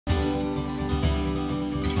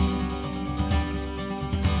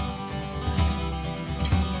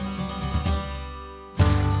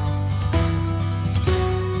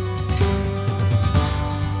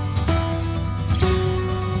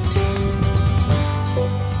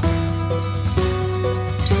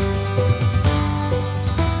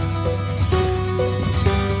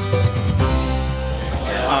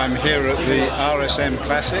at the RSM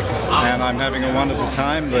Classic and I'm having a wonderful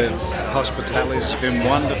time. The hospitality has been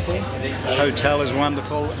wonderful, the hotel is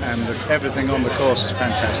wonderful, and everything on the course is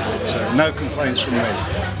fantastic. So no complaints from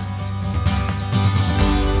me.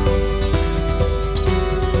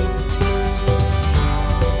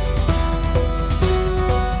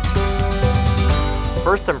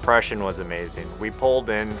 First impression was amazing. We pulled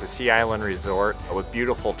into Sea Island Resort with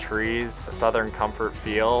beautiful trees, a Southern comfort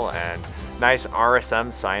feel, and nice RSM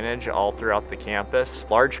signage all throughout the campus.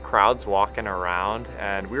 Large crowds walking around,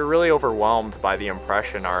 and we were really overwhelmed by the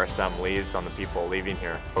impression RSM leaves on the people leaving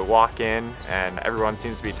here. We walk in and everyone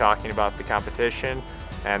seems to be talking about the competition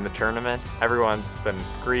and the tournament. Everyone's been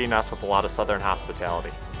greeting us with a lot of Southern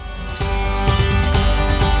hospitality.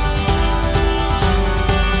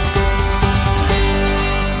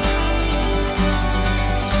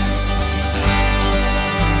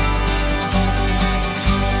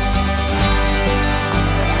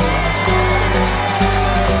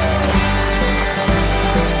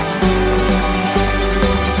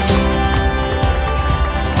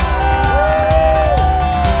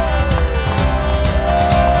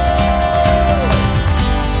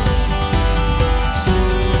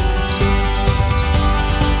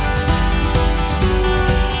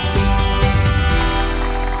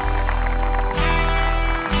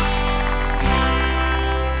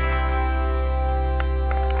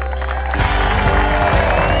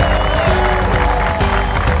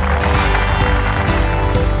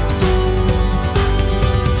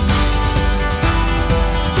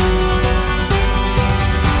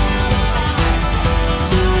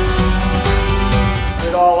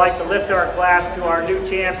 We'd all like to lift our glass to our new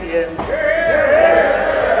champion.